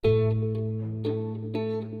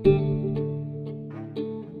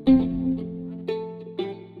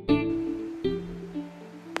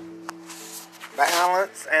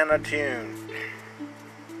attuned.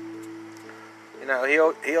 You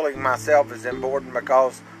know, healing myself is important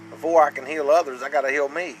because before I can heal others, I got to heal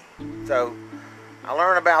me. So I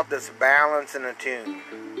learn about this balance and attune,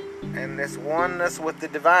 and this oneness with the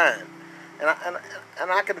divine. And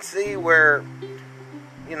I can see where,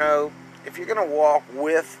 you know, if you're going to walk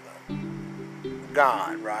with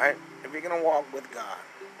God, right? If you're going to walk with God,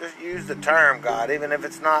 just use the term God, even if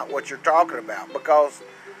it's not what you're talking about, because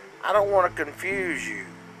I don't want to confuse you.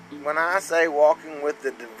 When I say walking with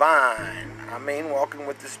the divine, I mean walking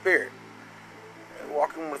with the Spirit,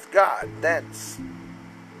 walking with God. That's,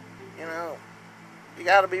 you know, you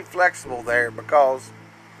got to be flexible there, because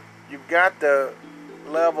you've got the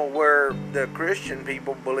level where the Christian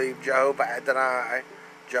people believe Jehovah Adonai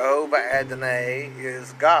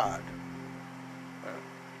is God.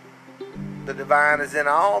 The divine is in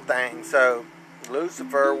all things. So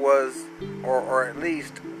Lucifer was, or at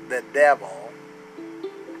least the devil,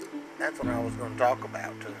 that's what I was going to talk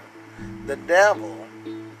about too. The devil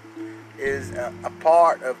is a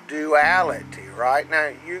part of duality, right? Now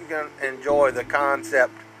you can enjoy the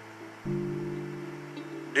concept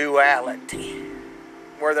duality.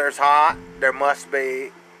 Where there's hot, there must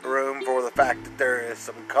be room for the fact that there is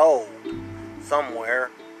some cold somewhere.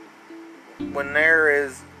 When there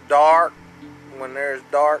is dark,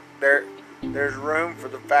 there's room for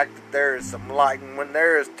the fact that there is some light. And when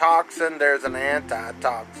there is toxin, there's an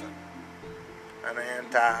antitoxin, an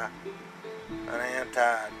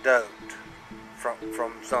antidote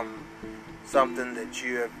from something that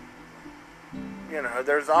you have. You know,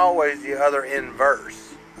 there's always the other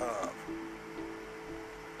inverse of.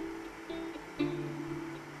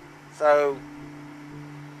 So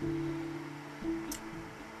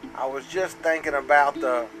I was just thinking about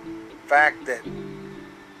the fact that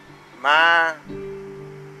my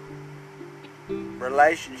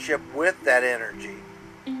relationship with that energy,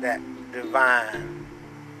 that divine,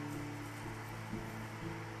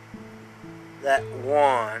 that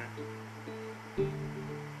one,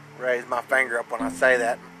 raise my finger up when I say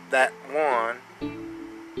that one,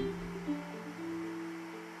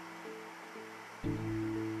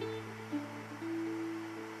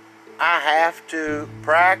 I have to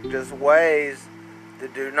practice ways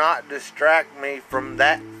that do not distract me from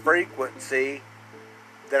that frequency,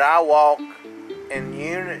 that I walk in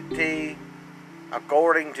unity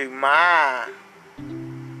according to my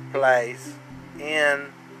place in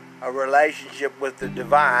a relationship with the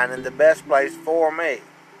divine, and the best place for me.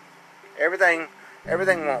 Everything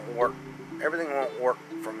won't work. Everything won't work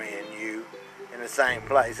for me and you in the same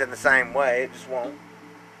place, in the same way. It just won't.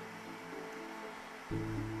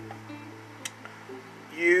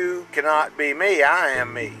 You cannot be me, I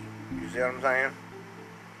am me. You see what I'm saying?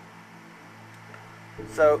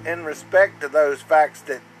 So in respect to those facts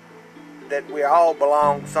that we all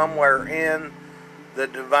belong somewhere in the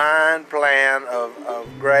divine plan of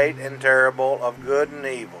great and terrible, of good and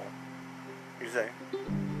evil, you see,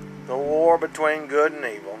 the war between good and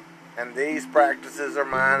evil, and these practices are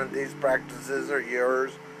mine and these practices are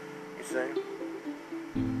yours, you see.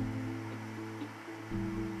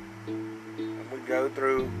 Go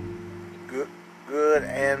through good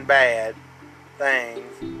and bad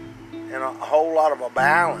things, and a whole lot of a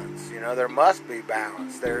balance. You know, there must be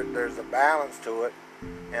balance. There's a balance to it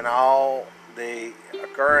in all the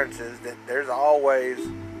occurrences, that there's always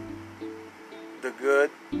the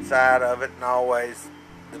good side of it and always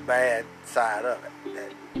the bad side of it.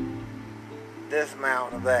 That this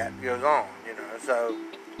amount of that goes on, you know. So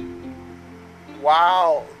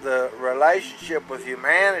while the relationship with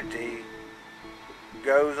humanity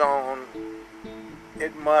goes on,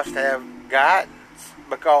 it must have guidance,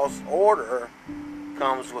 because order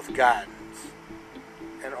comes with guidance,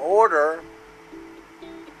 and order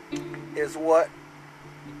is what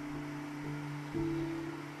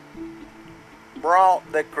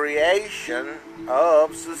brought the creation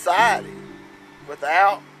of society.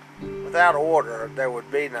 Without order, there would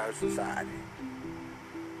be no society.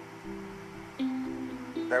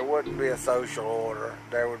 There wouldn't be a social order.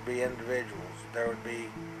 There would be individuals. There would be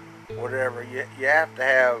whatever. You have to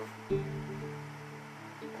have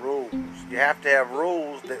rules. You have to have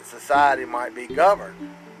rules that society might be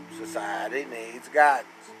governed. Society needs guidance.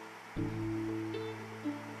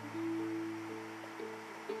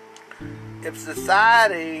 If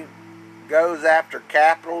society goes after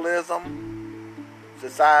capitalism,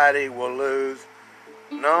 society will lose.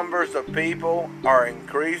 Numbers of people are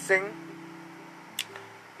increasing.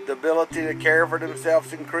 The ability to care for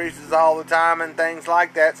themselves increases all the time and things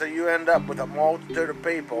like that, so you end up with a multitude of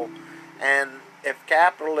people. And if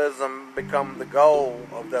capitalism becomes the goal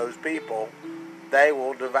of those people, they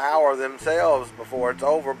will devour themselves before it's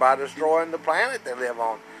over by destroying the planet they live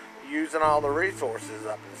on, using all the resources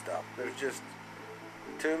up and stuff. There's just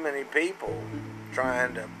too many people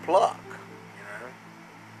trying to pluck,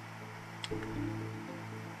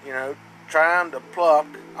 trying to pluck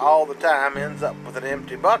all the time ends up with an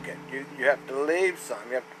empty bucket. You have to leave some.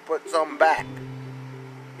 You have to put some back.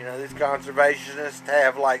 These conservationists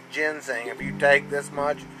have like ginseng. If you take this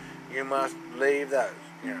much, you must leave those.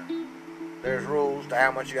 There's rules to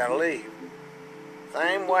how much you got to leave.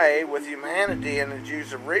 Same way with humanity and its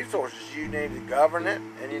use of resources. You need to govern it,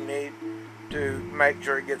 and you need to make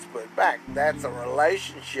sure it gets put back. That's a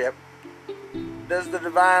relationship. Does the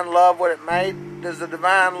divine love what it made? Does the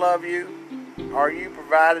divine love you? Are you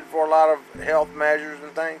provided for a lot of health measures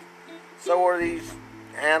and things? So are these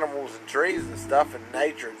animals and trees and stuff and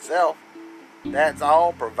nature itself. That's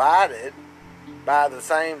all provided by the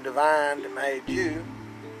same divine that made you.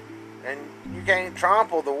 And you can't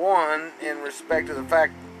trample the one in respect to the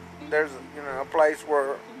fact there's a place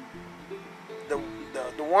where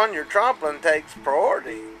the one you're trampling takes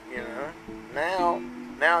priority. Now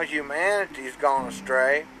humanity's gone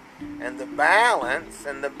astray, and the balance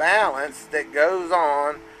that goes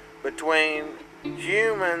on between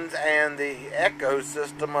humans and the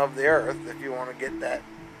ecosystem of the earth, if you want to get that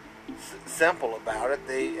simple about it,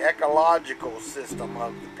 the ecological system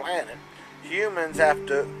of the planet, humans have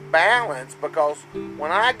to balance, because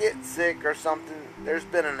when I get sick or something, there's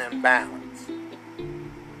been an imbalance.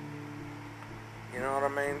 You know what I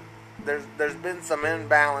mean? There's been some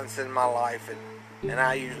imbalance in my life, and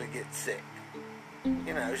I usually get sick.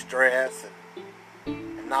 Stress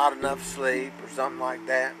and not enough sleep or something like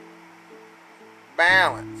that.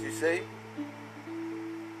 Balance, you see?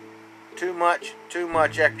 Too much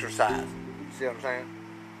exercise. You see what I'm saying?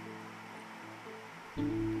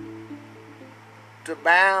 To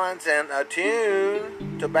balance and attune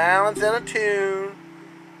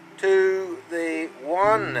to the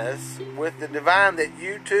oneness with the divine, that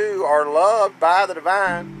you too are loved by the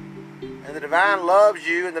divine, and the divine loves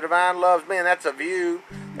you, and the divine loves me, and that's a view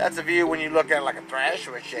when you look at it like a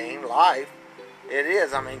thrashing machine, life. It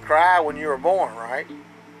is. Cry when you were born, right?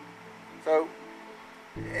 So,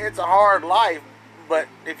 it's a hard life, but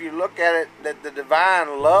if you look at it that the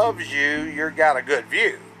divine loves you, you've got a good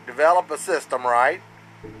view. Develop a system, right?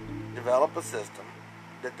 Develop a system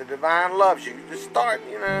that the divine loves you. Just start,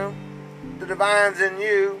 the divine's in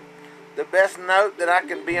you. The best note that I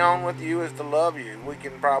can be on with you is to love you. We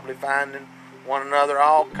can probably find in one another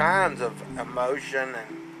all kinds of emotion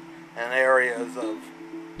and areas of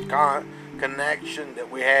connection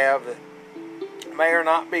that we have that may or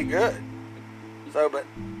not be good. So, but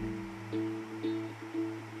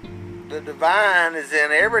the divine is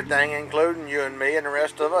in everything, including you and me and the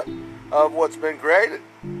rest of it, of what's been created.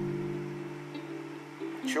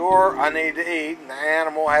 Sure, I need to eat, and the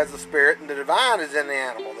animal has a spirit, and the divine is in the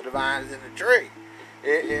animal. The divine is in the tree.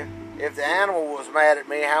 If the animal was mad at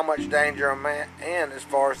me, how much danger am I in as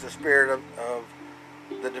far as the spirit of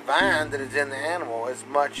the divine that is in the animal, as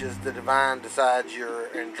much as the divine decides you're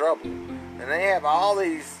in trouble? And they have all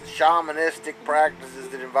these shamanistic practices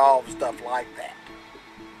that involve stuff like that.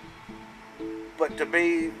 But to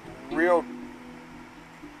be real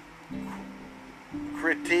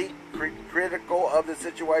critical of the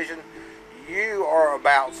situation, you are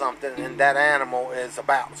about something, and that animal is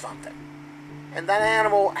about something. And that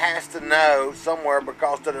animal has to know somewhere,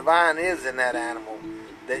 because the divine is in that animal,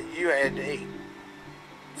 that you had to eat.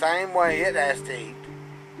 Same way it has to eat.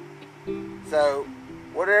 So,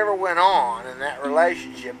 whatever went on in that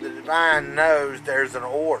relationship, the divine knows there's an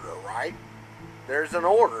order, right? There's an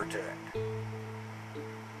order to it.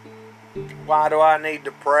 Why do I need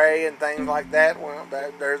to pray and things like that? Well,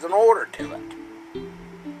 there's an order to it.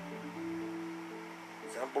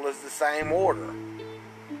 Simple as the same order.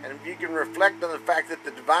 And if you can reflect on the fact that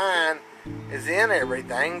the divine is in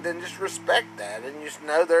everything, then just respect that and just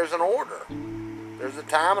know there's an order. There's a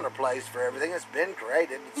time and a place for everything. It's been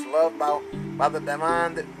created. It's loved by the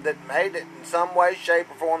divine that made it in some way,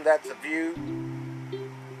 shape, or form. That's a view. You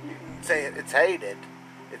can say it's hated.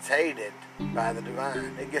 It's hated by the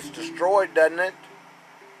divine. It gets destroyed, doesn't it?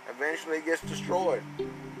 Eventually it gets destroyed.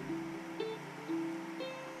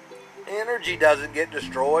 Energy doesn't get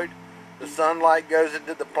destroyed. The sunlight goes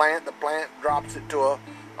into the plant drops it to a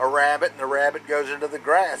rabbit, and the rabbit goes into the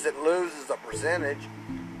grass. It loses a percentage.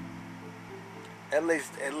 At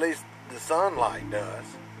least the sunlight does.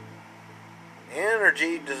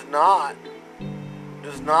 Energy does not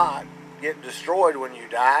get destroyed when you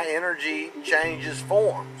die. Energy changes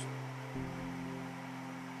forms.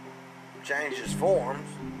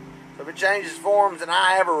 So If it changes forms and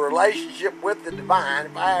I have a relationship with the divine,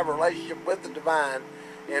 if I have a relationship with the divine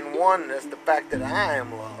in oneness, the fact that I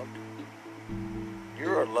am loved,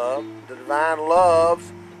 you're loved, the divine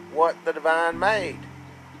loves what the divine made,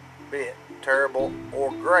 be it terrible or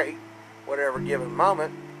great, whatever given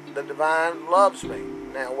moment, the divine loves me.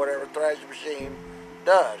 Now, whatever Thrash Machine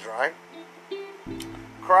does, right?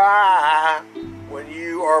 Cry when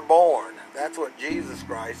you are born. That's what Jesus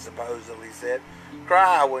Christ supposedly said.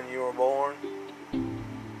 Cry when you are born.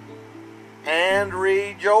 And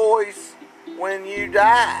rejoice when you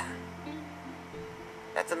die.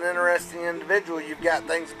 That's an interesting individual. You've got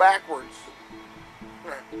things backwards.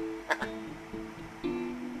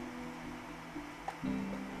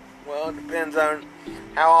 Well, it depends on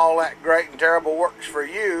how all that great and terrible works for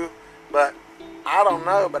you, but I don't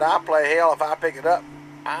know, but I play hell if I pick it up.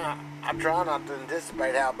 I try not to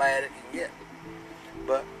anticipate how bad it can get.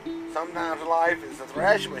 But sometimes life is a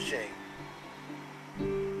thrash machine.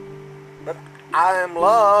 But I am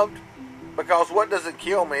loved because what doesn't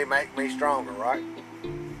kill me make me stronger, right?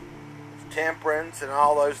 Temperance and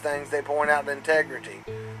all those things they point out, integrity.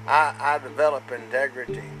 I develop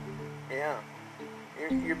integrity. Yeah.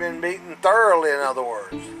 You've been beaten thoroughly, in other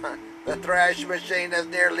words. The thrash machine has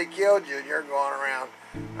nearly killed you and you're going around,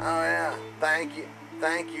 oh yeah, thank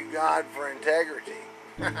you, God, for integrity.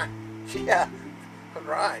 Yeah,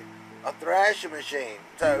 right. A thrash machine.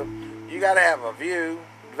 So you got to have a view,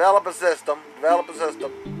 develop a system,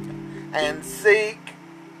 and seek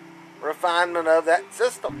refinement of that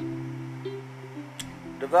system.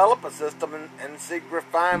 Develop a system and seek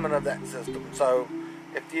refinement of that system. So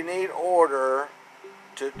if you need order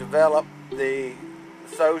to develop the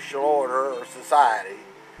social order or society,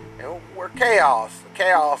 we're chaos.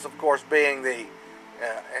 Chaos, of course, being the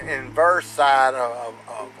inverse side of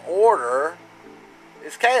order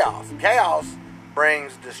is chaos. Chaos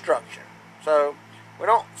brings destruction. So we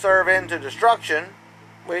don't serve into destruction.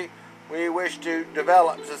 We wish to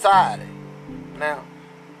develop society. Now,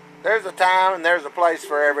 there's a time and there's a place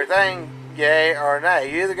for everything, yay or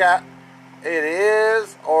nay. You either got it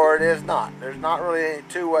is or it is not. There's not really any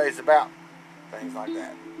two ways about things like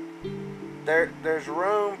that. There's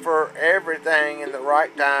room for everything in the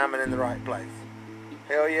right time and in the right place.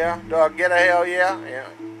 Hell yeah? Do I get a hell yeah? Yeah.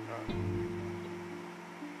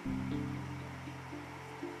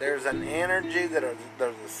 There's an energy, there's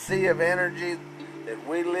a sea of energy that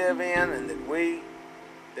we live in and that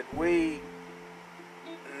we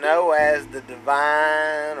know as the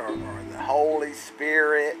divine or the Holy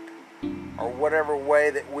Spirit, or whatever way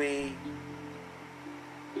that we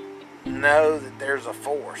know that there's a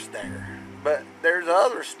force there. But there's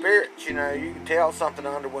other spirits, you can tell something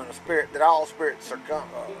underwent a spirit, that all spirits are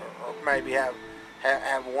or maybe have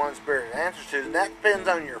one spirit that answers to. And that depends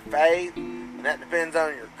on your faith, and that depends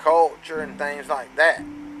on your culture and things like that.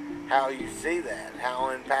 How you see that, how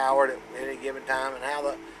empowered at any given time, and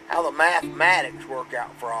how the mathematics work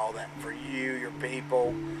out for all that, for you, your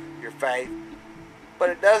people, your faith. But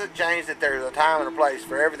it doesn't change that there's a time and a place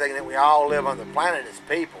for everything, that we all live on the planet as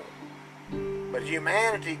people. But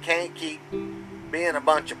humanity can't keep being a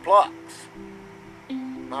bunch of plucks.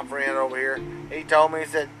 My friend over here, he told me, he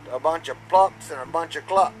said, a bunch of plucks and a bunch of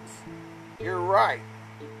clucks. You're right.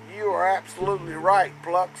 You are absolutely right,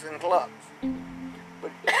 plucks and clucks.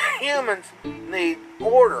 But humans need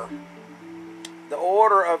order. The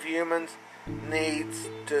order of humans needs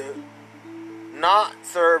to not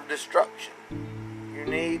serve destruction. You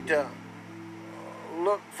need to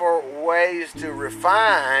look for ways to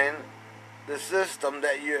refine the system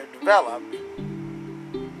that you have developed,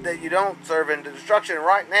 that you don't serve into destruction.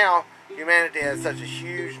 Right now, humanity has such a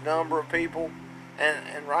huge number of people,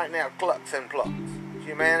 and right now, clucks and plucks.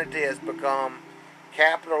 Humanity has become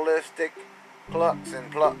capitalistic, clucks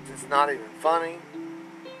and plucks. It's not even funny.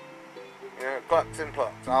 Clucks and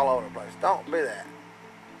plucks all over the place. Don't be that.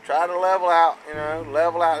 Try to level out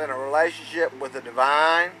in a relationship with the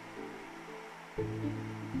divine.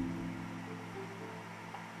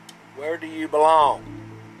 Where do you belong?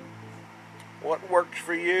 What works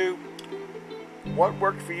for you? What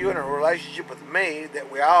works for you in a relationship with me,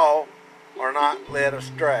 that we all are not led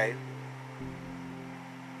astray?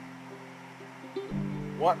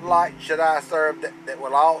 What light should I serve that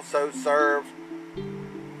will also serve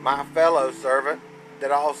my fellow servant that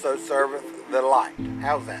also serveth the light?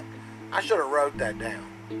 How's that? I should have wrote that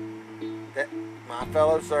down. That my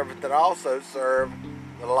fellow servant that also serve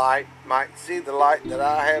the light might see the light that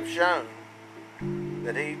I have shown,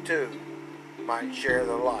 that he too might share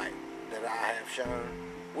the light that I have shown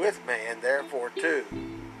with me, and therefore two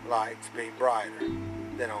lights be brighter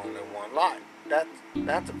than only one light.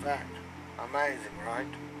 That's a fact. Amazing, right?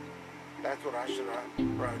 That's what I should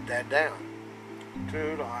have wrote that down.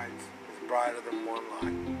 Two lights is brighter than one light.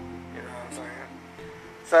 You know what I'm saying?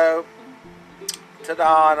 So,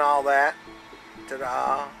 ta-da and all that.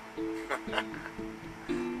 Ta-da.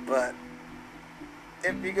 But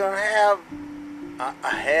if you're going to have a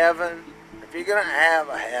heaven, if you're going to have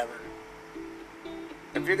a heaven,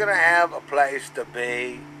 if you're going to have a place to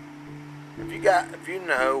be, if you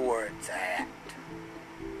know where it's at,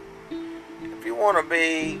 if you want to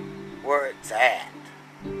be where it's at,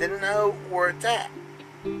 then know where it's at.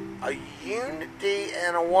 A unity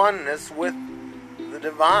and a oneness with the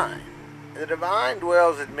divine. The divine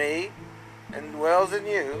dwells in me and dwells in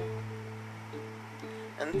you,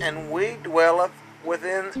 and we dwelleth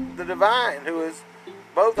within the divine, who is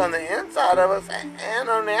both on the inside of us and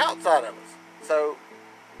on the outside of us. So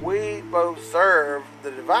we both serve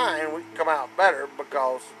the divine. We come out better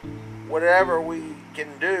because whatever we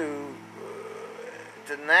can do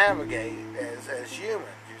to navigate as humans,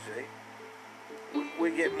 you see,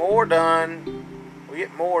 we get more done. We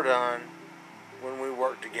get more done when we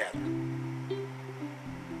work together.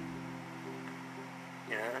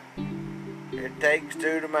 You know, it takes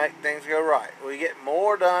two to make things go right. We get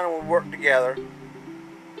more done when we work together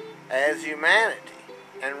as humanity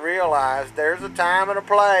and realize there's a time and a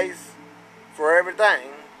place for everything.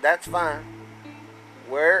 That's fine.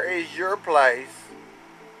 Where is your place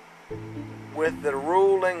with the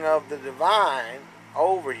ruling of the divine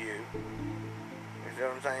over you? You see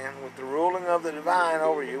what I'm saying? With the ruling of the divine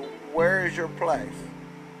over you, where is your place?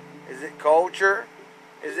 Is it culture?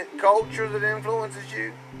 Is it culture that influences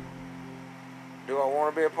you? Do I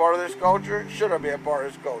want to be a part of this culture? Should I be a part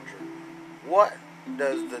of this culture? What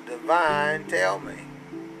does the divine tell me?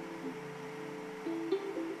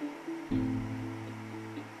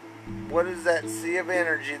 What does that sea of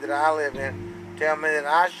energy that I live in tell me that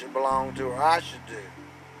I should belong to or I should do?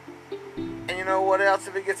 And you know what else?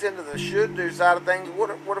 If it gets into the should do side of things, what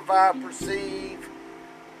if I perceive?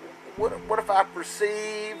 What if I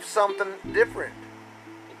perceive something different?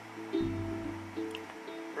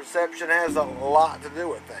 Perception has a lot to do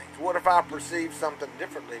with things. What if I perceive something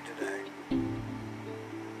differently today?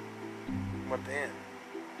 What then?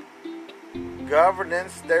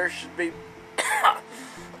 Governance, there should be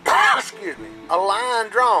excuse me, a line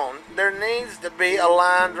drawn. There needs to be a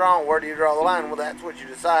line drawn. Where do you draw the line? Well, that's what you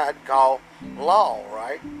decide, call law,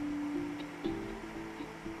 right?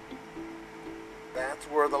 That's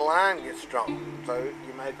where the line gets drawn. So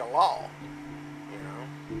you make a law, you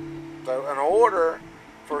know. So in order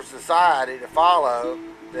for society to follow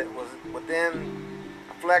that was within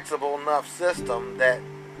a flexible enough system that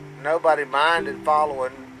nobody minded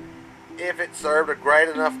following if it served a great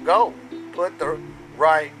enough goal. Put the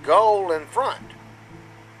right goal in front.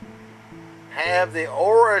 Have the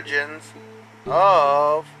origins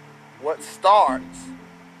of what starts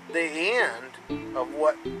the end of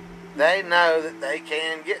what they know that they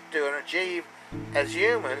can get to and achieve as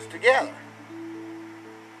humans together.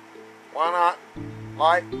 Why not,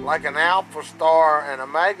 like an alpha star and a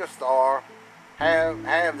mega star,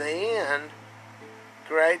 have the end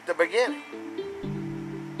create the beginning?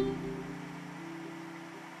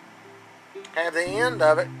 Have the end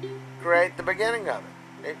of it create the beginning of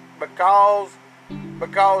it. Because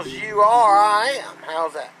you are, I am.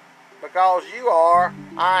 How's that? Because you are,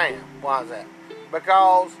 I am. Why is that?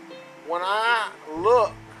 Because when I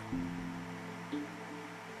look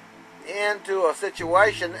into a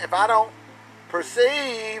situation, if I don't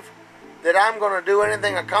perceive that I'm going to do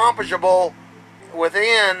anything accomplishable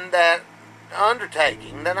within that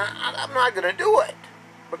undertaking, then I'm not going to do it.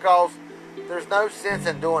 Because there's no sense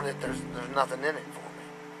in doing it. There's nothing in it for me.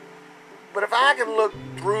 But if I can look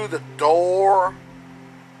through the door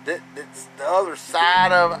that's the other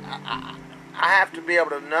side of it, I have to be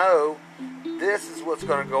able to know this is what's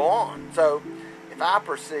going to go on. So if I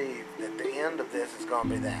perceive that the end of this is going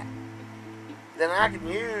to be that, then I can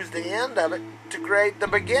use the end of it to create the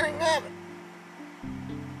beginning of it.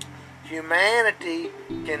 Humanity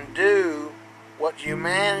can do what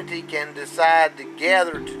humanity can decide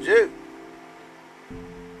together to do.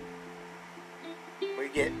 We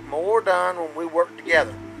get more done when we work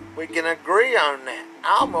together. We can agree on that.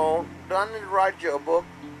 I'm done to write you a book.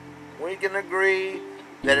 We can agree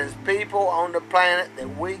that as people on the planet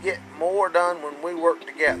that we get more done when we work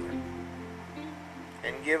together.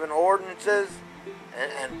 And given ordinances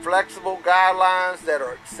and flexible guidelines that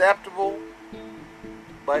are acceptable,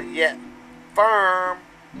 but yet firm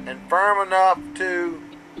and firm enough to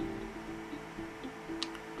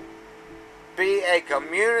be a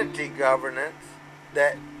community governance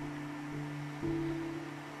that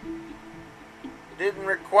didn't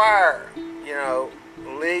require,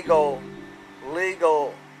 legal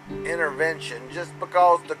legal intervention just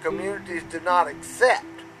because the communities do not accept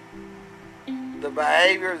the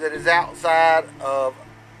behavior that is outside of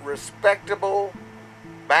respectable,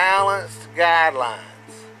 balanced guidelines.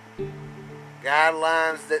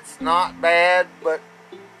 Guidelines that's not bad, but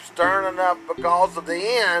stern enough because of the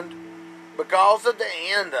end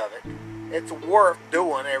of it. It's worth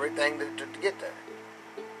doing everything to get there.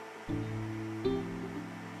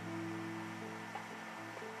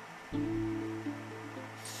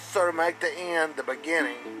 So to make the end the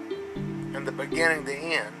beginning, and the beginning the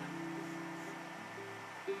end,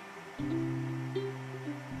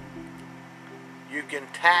 you can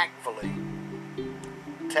tactfully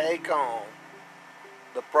take on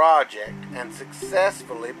the project and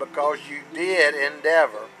successfully, because you did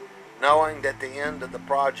endeavor, knowing that the end of the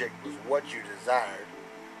project was what you desired,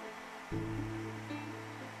 and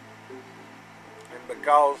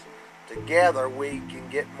because together we can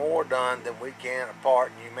get more done than we can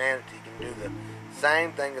apart, and humanity can do the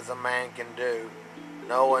same thing as a man can do,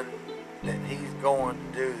 knowing that he's going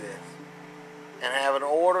to do this, and have an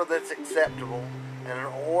order that's acceptable, and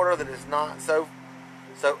an order that is not so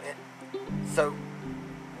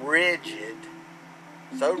rigid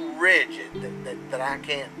that I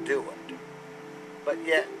can't do it, but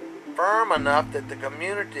yet firm enough that the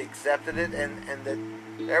community accepted it, and that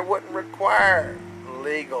there wouldn't require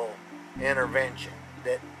legal intervention,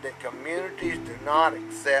 that communities do not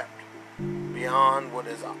accept beyond what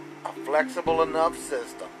is a flexible enough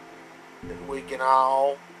system that we can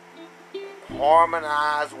all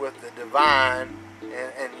harmonize with the divine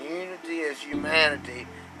and unity as humanity,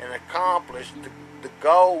 and accomplish the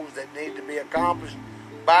goals that need to be accomplished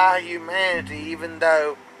by humanity, even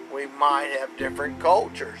though we might have different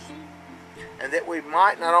cultures. And that we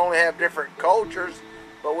might not only have different cultures,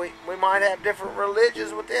 but we might have different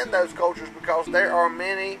religions within those cultures, because there are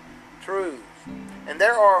many truths. And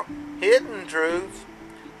there are hidden truths.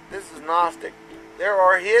 This is Gnostic. There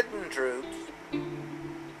are hidden truths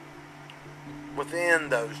within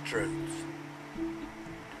those truths.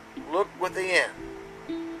 Look within.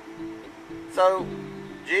 So,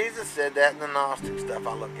 Jesus said that in the Gnostic stuff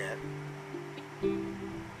I look at.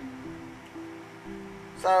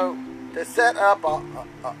 So, to set up an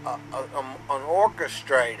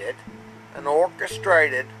orchestrated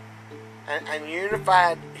and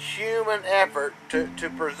unified human effort to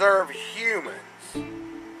preserve humans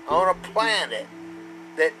on a planet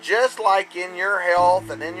that, just like in your health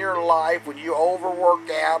and in your life, when you overwork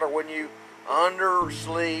out, or when you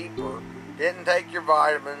undersleep, or didn't take your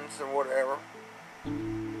vitamins and whatever,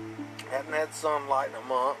 hadn't had sunlight in a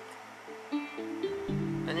month,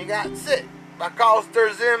 and you got sick because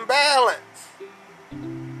there's imbalance.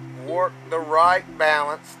 Work the right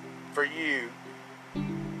balance for you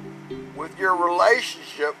with your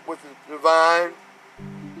relationship with the divine,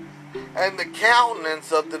 and the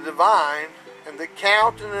countenance of the divine, and the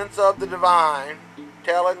countenance of the divine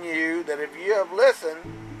telling you that if you have listened,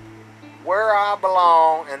 where I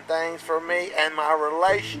belong, and things for me and my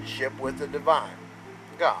relationship with the divine,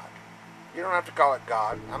 God. You don't have to call it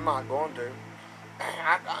God. I'm not going to.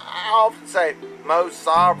 I often say most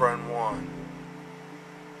sovereign one.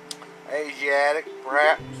 Asiatic,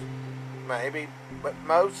 perhaps, maybe, but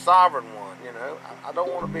most sovereign one, you know. I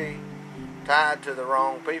don't want to be tied to the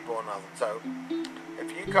wrong people or nothing. So,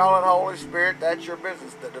 if you call it Holy Spirit, that's your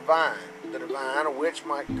business. The divine, a witch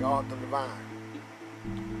might call it the divine.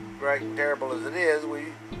 Great and terrible as it is,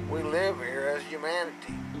 we live here as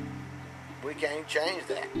humanity. We can't change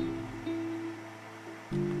that.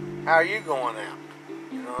 How are you going out?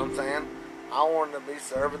 You know what I'm saying? I want to be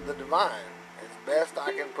serving the divine as best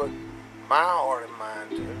I can put my heart and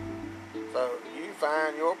mind to. So you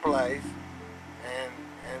find your place, and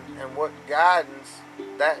what guidance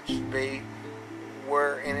that should be,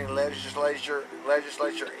 where any legislature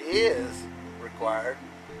is required,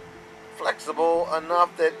 flexible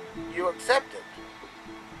enough that you accept it,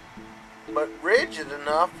 but rigid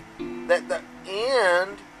enough that the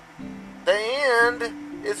end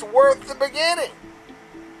is worth the beginning.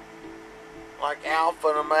 Like Alpha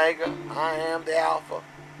and Omega, I am the Alpha,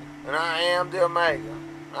 and I am the Omega.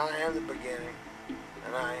 I am the beginning,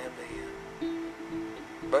 and I am the end.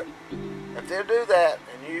 But if they do that,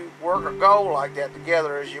 and you work a goal like that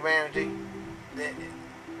together as humanity, then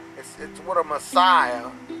it's what a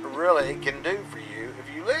Messiah really can do for you if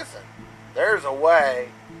you listen. There's a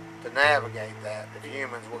way to navigate that if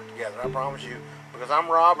humans work together. I promise you, because I'm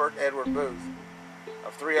Robert Edward Booth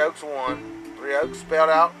of Three Oaks 1. Three Oaks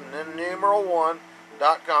spelled out, and then numeral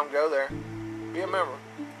 1.com. Go there, be a member,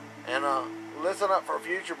 and listen up for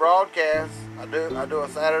future broadcasts. I do a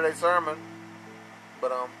Saturday sermon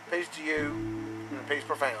But peace to you and peace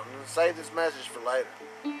profound. And save this message for later.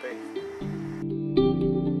 Peace.